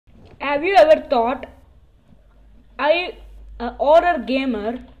Have you ever thought a horror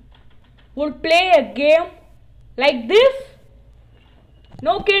gamer would play a game like this?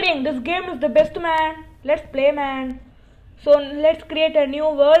 No kidding, this game is the best, man. Let's play, man. So let's create a new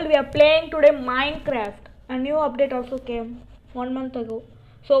world. We are playing today Minecraft. A new update also came 1 month ago.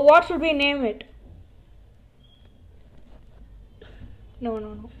 So what should we name it? No.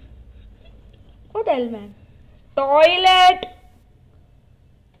 What else, man? Toilet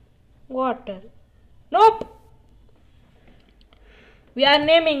water. Nope. We are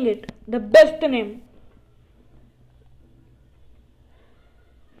naming it the best name.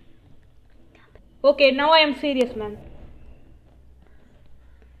 Okay, now I am serious, man.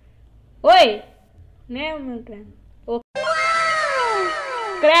 Oi! Name it, man. Okay.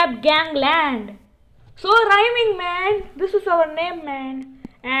 Crab Gangland. So rhyming, man. This is our name, man.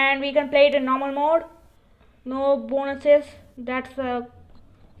 And we can play it in normal mode. No bonuses. That's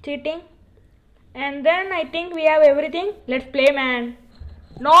cheating. And then I think we have everything. Let's play, man.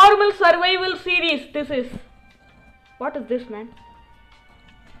 Normal survival series. This is. What is this, man?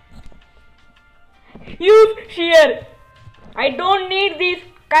 Use shear. I don't need these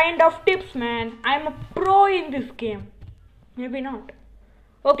kind of tips, man. I'm a pro in this game. Maybe not.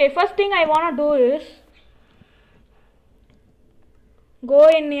 Okay, first thing I wanna do is go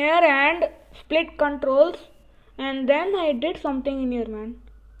in here and split controls, and then I did something in here, man.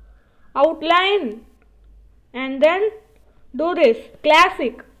 Outline, and then do this.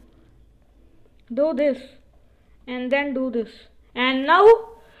 Classic. Do this, and then do this. And now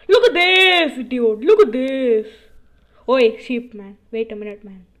look at this, dude. Look at this. Oi, sheep, man. Wait a minute,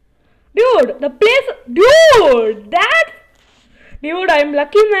 man. Dude, the place. Dude, that. Dude, I'm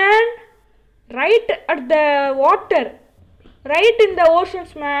lucky, man. Right at the water. Right in the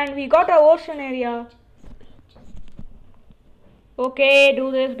oceans, man. We got a ocean area. Okay,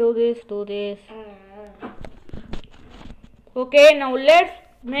 do this. Okay, now let's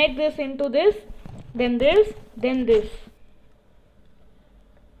make this into this. Then this. Then this.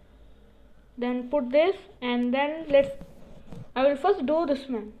 Then put this, and then I will first do this,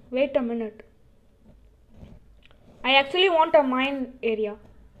 man. Wait a minute. I actually want a mine area.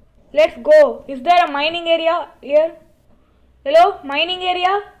 Let's go. Is there a mining area here? Hello? Mining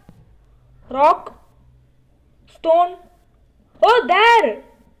area? Rock? Stone? Oh, there!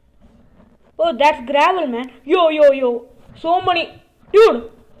 Oh, that's gravel, man. Yo. So many.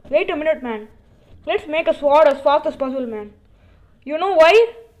 Dude, wait a minute, man. Let's make a sword as fast as possible, man. You know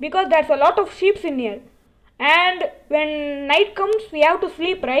why? Because there's a lot of sheep in here. And when night comes, we have to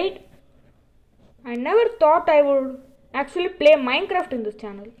sleep, right? I never thought I would actually play Minecraft in this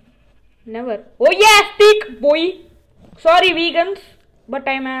channel. Never. Oh yeah, stick, boy. Sorry, vegans. But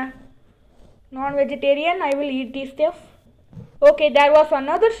I'm a non-vegetarian. I will eat this stuff. Okay, there was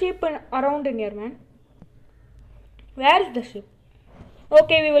another sheep around in here, man. Where is the sheep?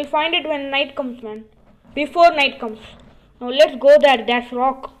 Okay, we will find it when night comes, man. Before night comes. Now let's go there. That's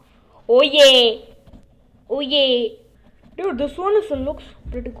rock. Oh yeah. Dude, this one looks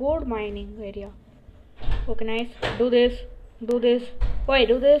pretty good mining area. Okay, nice. Do this. Wait,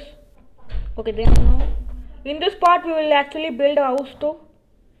 do this. Okay, then now. In this part we will actually build a house too.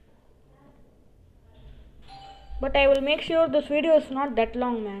 But I will make sure this video is not that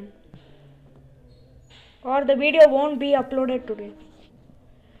long, man. Or the video won't be uploaded today.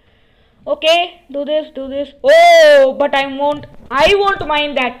 Okay, do this. Oh, but I won't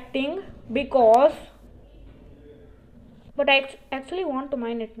mine that thing because. But I actually want to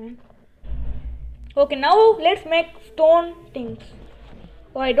mine it, man. Okay, now let's make stone things.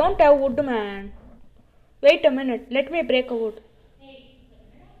 Oh, I don't have wood, man. Wait a minute. Let me break a wood.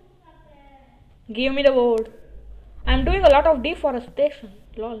 Give me the wood. I'm doing a lot of deforestation.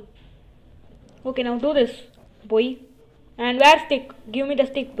 Lol. Okay, now do this, boy. And where's stick? Give me the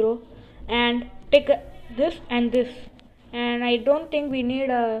stick, bro. And take this and this. And I don't think we need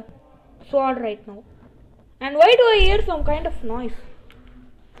a sword right now. And why do I hear some kind of noise?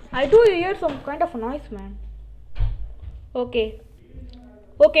 I do hear some kind of noise, man. Okay,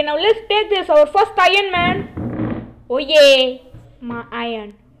 now let's take this. Our first iron, man. Oh yeah. My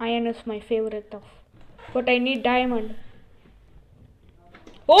iron. Iron is my favorite stuff. But I need diamond.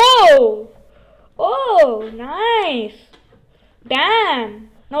 Oh, nice. Damn.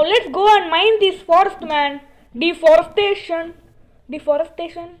 Now let's go and mine this forest, man. Deforestation.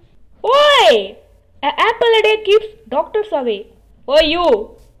 Oi! An apple a day keeps doctors away. Oi,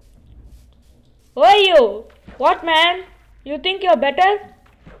 you. What, man? You think you're better?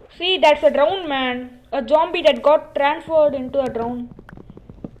 See, that's a drowned man. A zombie that got transferred into a drown.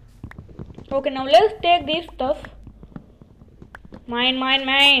 Okay, now let's take this stuff. Mine.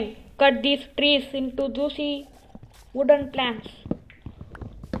 cut these trees into juicy wooden planks.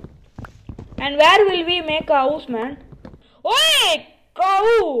 And where will we make a house, man? Oi,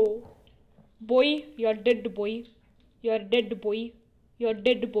 cow! Boy, you're dead, boy. You're dead, boy. You're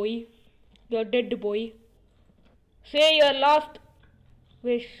dead, boy. You're dead, boy. Say your last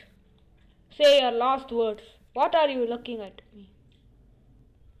wish. Say your last words. What are you looking at me?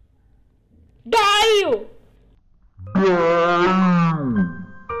 Die, you!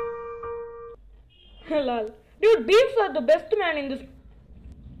 Lol. Dude, beefs are the best, man, in this.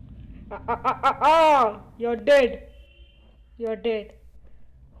 You're dead. You're dead.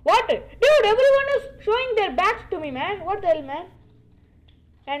 What? Dude, everyone is showing their backs to me, man. What the hell, man?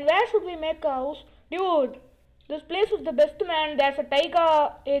 And where should we make a house? Dude, this place is the best, man. There's a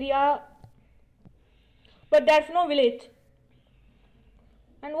taiga area, but there's no village.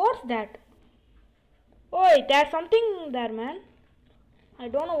 And what's that? Oh, there's something there, man. I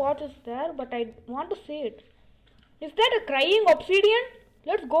don't know what is there, but I want to see it. Is that a crying obsidian?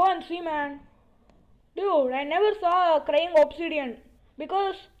 Let's go and see, man. Dude, I never saw a crying obsidian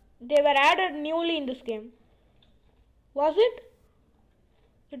because they were added newly in this game. Was it?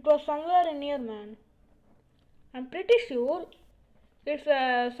 It was somewhere in here, man. I'm pretty sure it's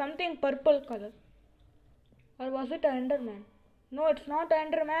something purple color. Or was it an Enderman? No, it's not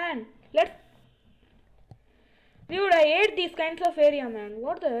Enderman. Dude, I hate these kinds of area, man.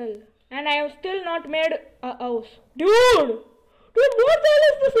 What the hell? And I have still not made a house. Dude, what the hell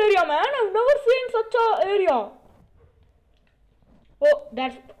is this area, man? I've never seen such a area. Oh,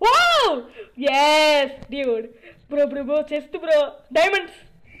 that's... Wow! Yes, dude. Bro, chest, bro. Diamonds.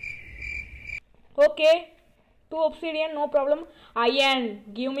 Okay. 2 obsidian, no problem. Iron.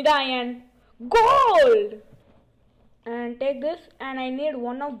 Give me the iron. Gold! And take this. And I need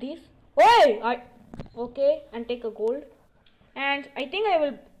one of these. Oi! Okay, and take a gold. And I think I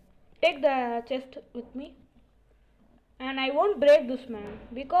will take the chest with me. And I won't break this, man.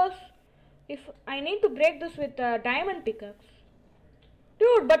 Because if I need to break this with a diamond pickaxe.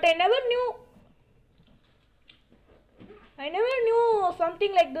 Dude, but I never knew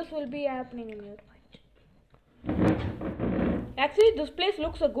something like this will be happening in here. Actually, this place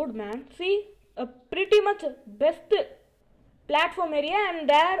looks good, man. See, a pretty much best platform area, and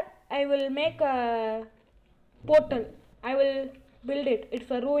there I will make a portal. I will build it.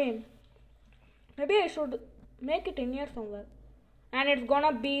 It's a ruin. Maybe I should make it in here somewhere. And it's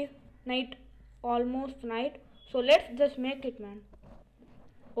gonna be night, almost night. So let's just make it, man.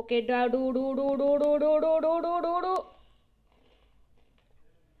 Okay, do.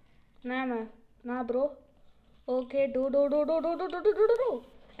 Nah, man. Nah, bro. Okay, do.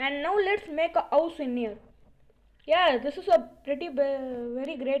 And now let's make a house in here. Yeah, this is a pretty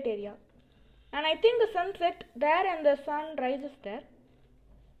very great area. And I think the sun sets there and the sun rises there.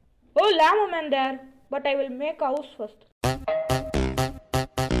 Oh, llama man there. But I will make a house first.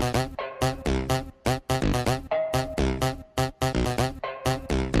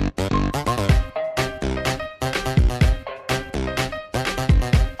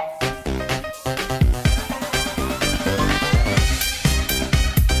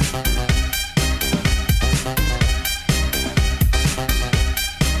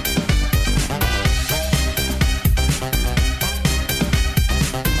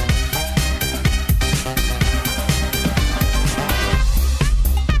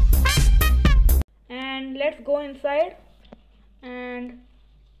 Let's go inside and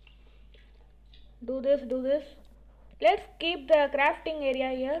do this. Let's keep the crafting area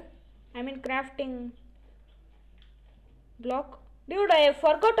here. I mean crafting block. Dude, I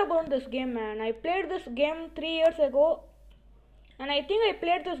forgot about this game, man. I played this game 3 years ago. And I think I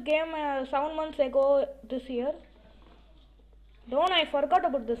played this game 7 months ago this year. I forgot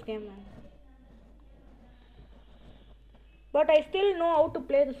about this game, man. But I still know how to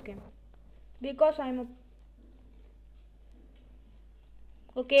play this game. Because I'm a...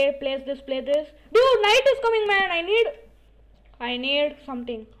 Okay, place this. Dude, night is coming, man. I need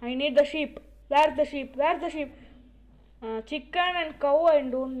something. I need the sheep. Where's the sheep? Chicken and cow I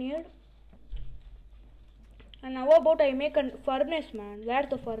don't need. And how about I make a furnace, man? Where's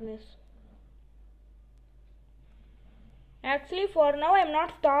the furnace? Actually, for now I'm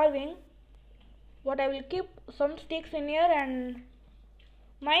not starving. But I will keep some sticks in here and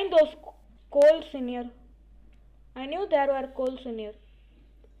mine those coals in here. I knew there were coals in here.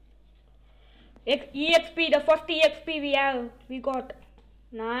 EXP, the first EXP we got.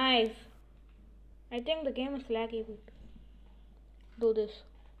 Nice. I think the game is laggy. Do this.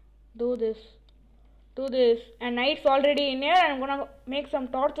 And night's already in here. I'm gonna make some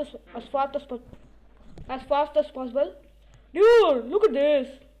torches as fast as possible. Dude, look at this.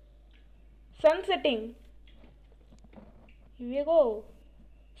 Sun setting. Here we go.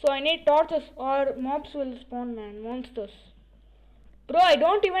 So I need torches or mobs will spawn, man. Monsters. Bro, I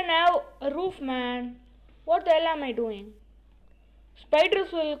don't even have a roof, man. What the hell am I doing?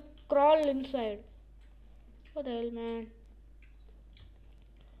 Spiders will crawl inside. What the hell, man?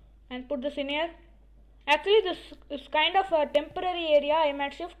 And put this in here. Actually, this is kind of a temporary area. I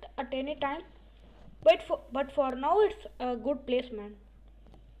might shift at any time. But for now, it's a good place, man.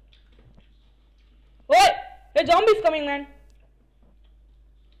 Oh! A zombie is coming, man.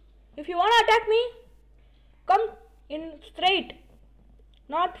 If you wanna attack me, come in straight.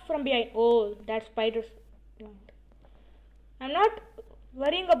 Not from behind. Oh, that's spiders. I'm not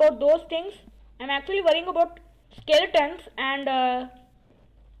worrying about those things. I'm actually worrying about skeletons and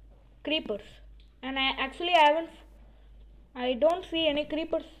creepers. And I don't see any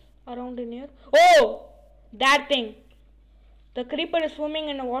creepers around in here. Oh, that thing. The creeper is swimming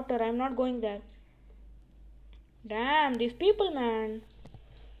in the water. I'm not going there. Damn, these people, man.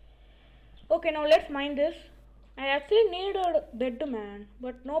 Okay, now let's mine this. I actually need a bed, man,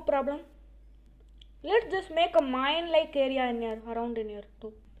 but no problem. Let's just make a mine-like area in here, around in here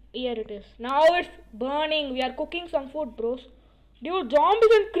too. Here it is. Now it's burning. We are cooking some food, bros. Dude,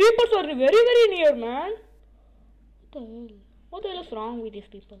 zombies and creepers are very, very near, man. What the hell? What the hell is wrong with these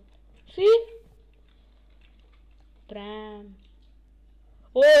people? See? Bram.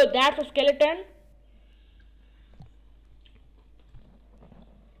 Oh, that's a skeleton.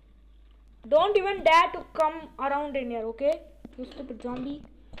 Don't even dare to come around in here, okay? You stupid zombie.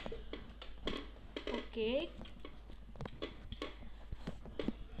 Okay.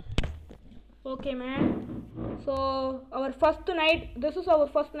 Okay, man. So, our first night. This is our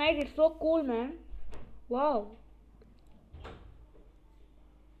first night. It's so cool, man. Wow.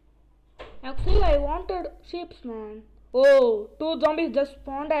 Actually, I wanted sheep, man. Oh, 2 zombies just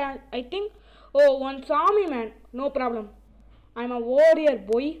spawned. I think. Oh, one saw me, man. No problem. I'm a warrior,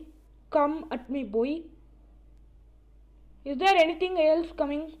 boy. Come at me, boy. Is there anything else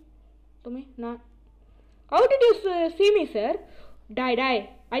coming to me? Nah. How did you see me, sir? Die.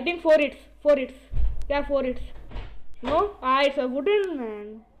 I think 4 hits. 4 hits. Yeah, 4 hits. No? Ah, it's a wooden,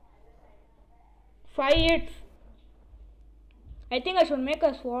 man. 5 hits. I think I should make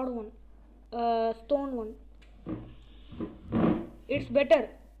a sword one. Stone one. It's better.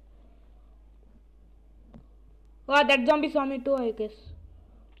 Ah, that zombie saw me too, I guess.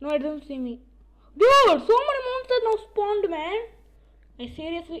 No, it didn't see me. Dude, so many monsters now spawned, man. I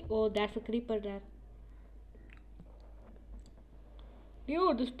seriously... Oh, that's a creeper there.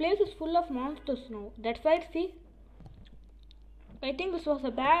 Dude, this place is full of monsters now. That's right, see? I think this was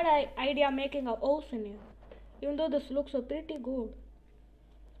a bad idea making a house in here. Even though this looks pretty good.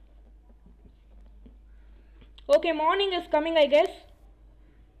 Okay, morning is coming, I guess.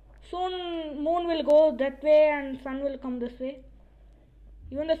 Soon moon will go that way and sun will come this way.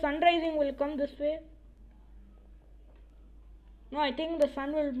 Even the sun rising will come this way. No, I think the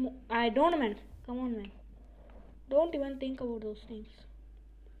sun will... I don't know, man. Come on, man. Don't even think about those things.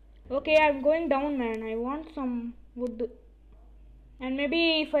 Okay, I'm going down, man. I want some wood. And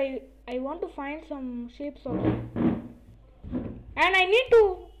maybe if I want to find some sheep also. And I need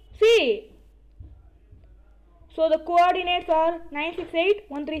to see. So the coordinates are 968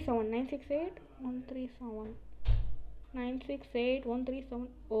 137. 968 137. 968 137.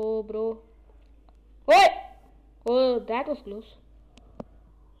 Oh, bro. What? Oh, that was close.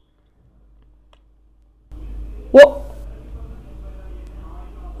 What?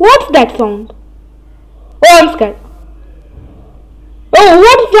 What's that sound? Oh, I'm scared. Oh,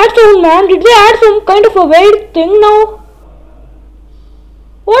 what is that sound, man? Did they add some kind of a weird thing now?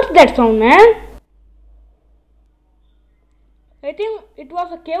 What's that sound, man? I think it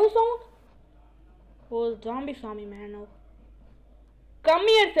was a cave sound. Oh, zombie saw me, man. Now. Come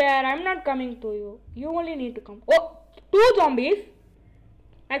here, sir. I'm not coming to you. You only need to come. Oh, 2 zombies.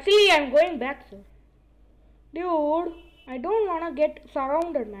 Actually, I'm going back, sir. Dude, I don't wanna get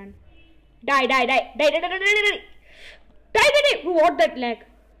surrounded, man. Die. What that lag?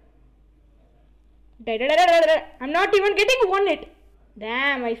 Die. I'm not even getting one hit.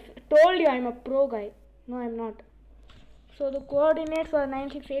 Damn, I told you I'm a pro guy. No, I'm not. So the coordinates are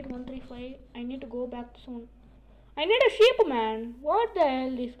 968 135. I need to go back soon. I need a sheep, man. What the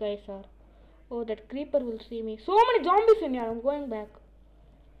hell these guys are? Oh, that creeper will see me. So many zombies in here. I'm going back.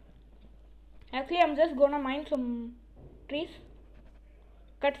 Actually, I'm just gonna mine some trees.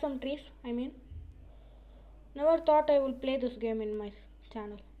 Cut some trees, I mean. Never thought I will play this game in my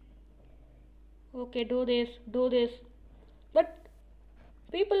channel. Okay, do this. But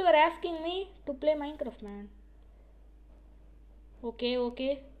people were asking me to play Minecraft, man.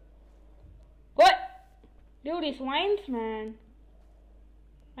 Okay. Dude, these whines, man.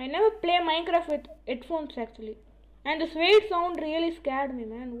 I never play Minecraft with headphones actually. And this wait sound really scared me,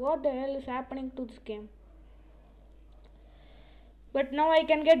 man. What the hell is happening to this game? But now I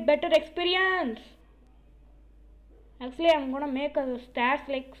can get better experience. Actually, I'm gonna make a stairs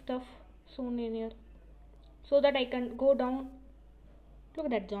like stuff soon in here. So that I can go down. Look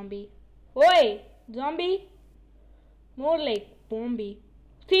at that zombie. Oi! Zombie! More like zombie.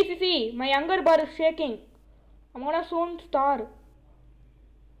 See, my younger bar is shaking. I'm gonna soon starve.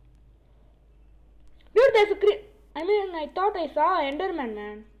 Dude, there's a I thought I saw Enderman,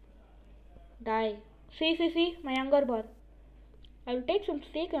 man. Die. See, my younger bar. I will take some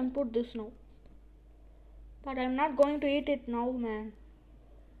steak and put this now. But I'm not going to eat it now, man.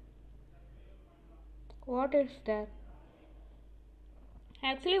 What is that?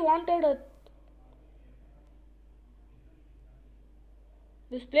 I actually wanted a...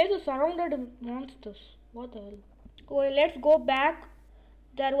 This place is surrounded with monsters. What the hell? Okay, let's go back.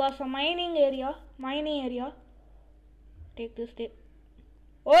 There was a mining area. Take this tape.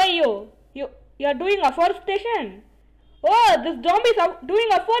 Oh, you're doing afforestation. Oh, this zombie's doing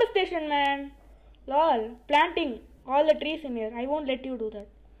afforestation, man. Lol, planting all the trees in here. I won't let you do that.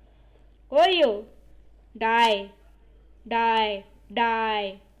 Oh, you. Die.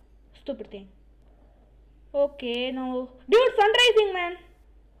 Stupid thing. Okay, now. Dude, sun rising, man.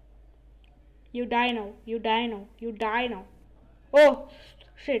 You die now. Oh,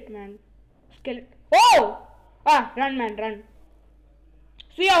 shit, man. Skeleton. Oh! Ah, run, man, run.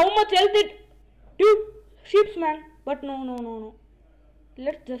 See how much health it... Dude, sheeps, man. But no.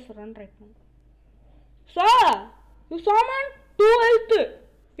 Let's just run right now. Saw! You saw, man? 2 health.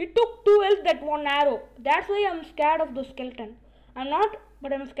 It took 2 health, that one arrow. That's why I'm scared of the skeleton. I'm not,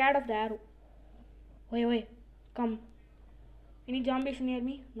 but I'm scared of the arrow. Wait. Come. Any zombies near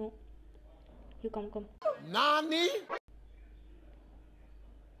me? No. You come. Nani?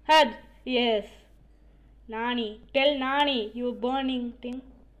 Had. Yes. Nani. Tell Nani, you burning thing.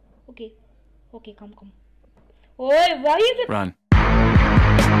 Okay, come. Oh, why is it? Run.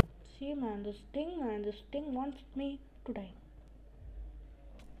 See, man, this thing wants me to die.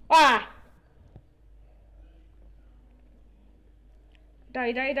 Ah!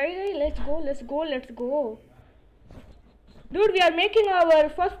 Die. Let's go. Dude, we are making our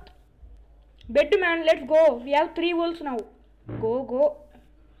first bed, man. Let's go. We have 3 wolves now. Go.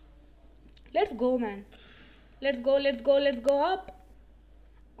 Let's go, man. Let's go up.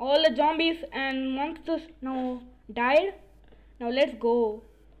 All the zombies and monsters now died. Now let's go.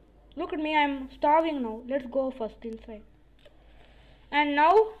 Look at me, I'm starving now. Let's go first inside. And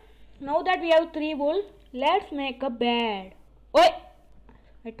now that we have 3 wool, let's make a bed. Oi!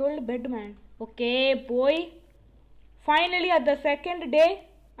 I told bed, man. Okay, boy. Finally, at the second day,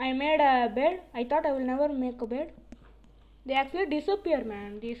 I made a bed. I thought I will never make a bed. They actually disappear,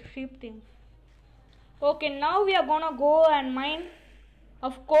 man, these sheep things. Okay, now we are gonna go and mine.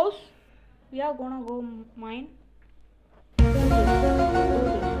 Of course, we are gonna go mine.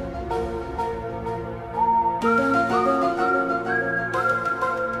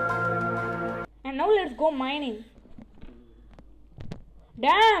 And now let's go mining.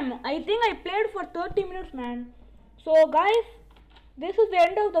 Damn, I think I played for 30 minutes, man. So guys, this is the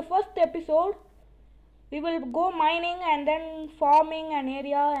end of the first episode. We will go mining and then farming an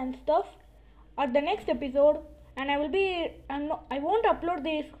area and stuff at the next episode. And I won't upload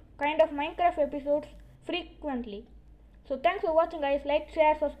these kind of Minecraft episodes frequently. So thanks for watching, guys. Like,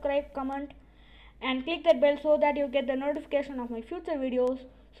 share, subscribe, comment and click that bell so that you get the notification of my future videos.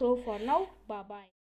 So for now, bye bye.